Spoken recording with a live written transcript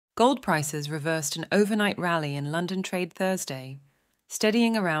Gold prices reversed an overnight rally in London trade Thursday,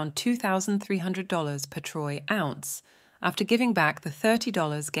 steadying around $2,300 per troy ounce after giving back the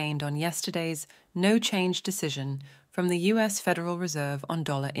 $30 gained on yesterday's no-change decision from the US Federal Reserve on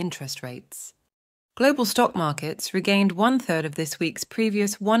dollar interest rates. Global stock markets regained one-third of this week's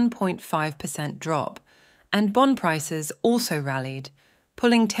previous 1.5% drop, and bond prices also rallied,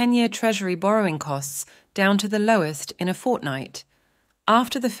 pulling 10-year Treasury borrowing costs down to the lowest in a fortnight,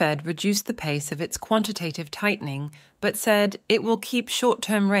 after the Fed reduced the pace of its quantitative tightening but said it will keep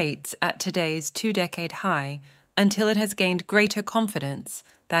short-term rates at today's two-decade high until it has gained greater confidence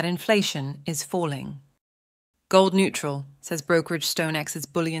that inflation is falling. Gold neutral, says brokerage StoneX's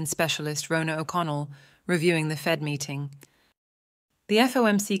bullion specialist Rona O'Connell, reviewing the Fed meeting. The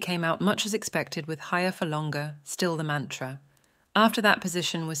FOMC came out much as expected with higher for longer, still the mantra, after that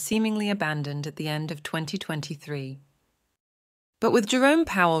position was seemingly abandoned at the end of 2023. But with Jerome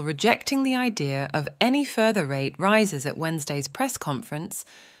Powell rejecting the idea of any further rate rises at Wednesday's press conference,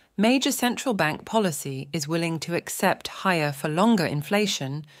 major central bank policy is willing to accept higher for longer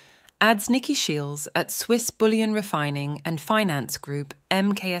inflation, adds Nikki Shields at Swiss Bullion Refining and Finance Group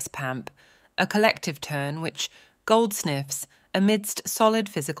MKS PAMP, a collective turn which gold sniffs amidst solid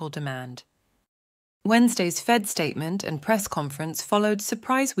physical demand. Wednesday's Fed statement and press conference followed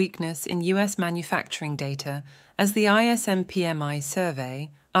surprise weakness in US manufacturing data as the ISM PMI survey,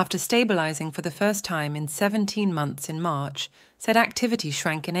 after stabilizing for the first time in 17 months in March, said activity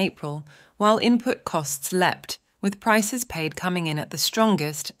shrank in April, while input costs leapt, with prices paid coming in at the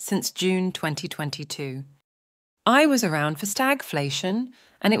strongest since June 2022. I was around for stagflation,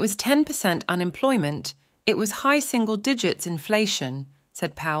 and it was 10% unemployment. It was high single digits inflation,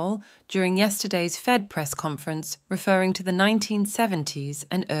 said Powell during yesterday's Fed press conference, referring to the 1970s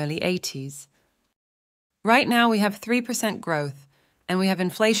and early 80s. Right now we have 3% growth, and we have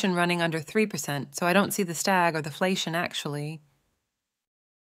inflation running under 3%, so I don't see the stag or the flation actually.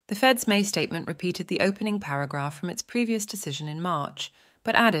 The Fed's May statement repeated the opening paragraph from its previous decision in March,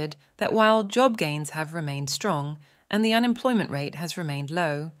 but added that while job gains have remained strong and the unemployment rate has remained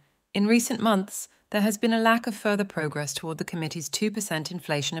low, in recent months there has been a lack of further progress toward the committee's 2%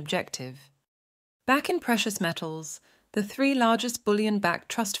 inflation objective. Back in precious metals, the three largest bullion-backed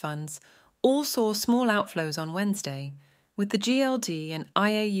trust funds all saw small outflows on Wednesday, with the GLD and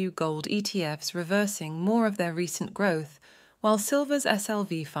IAU gold ETFs reversing more of their recent growth, while silver's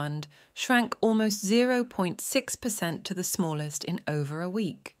SLV fund shrank almost 0.6% to the smallest in over a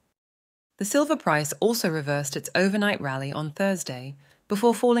week. The silver price also reversed its overnight rally on Thursday,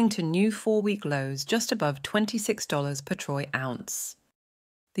 before falling to new 4-week lows just above $26 per troy ounce.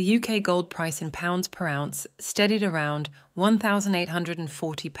 The UK gold price in pounds per ounce steadied around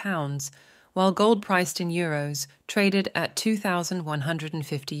 £1,840, while gold priced in euros traded at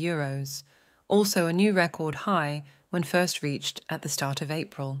 €2,150, also a new record high when first reached at the start of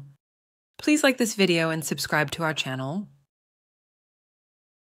April. Please like this video and subscribe to our channel.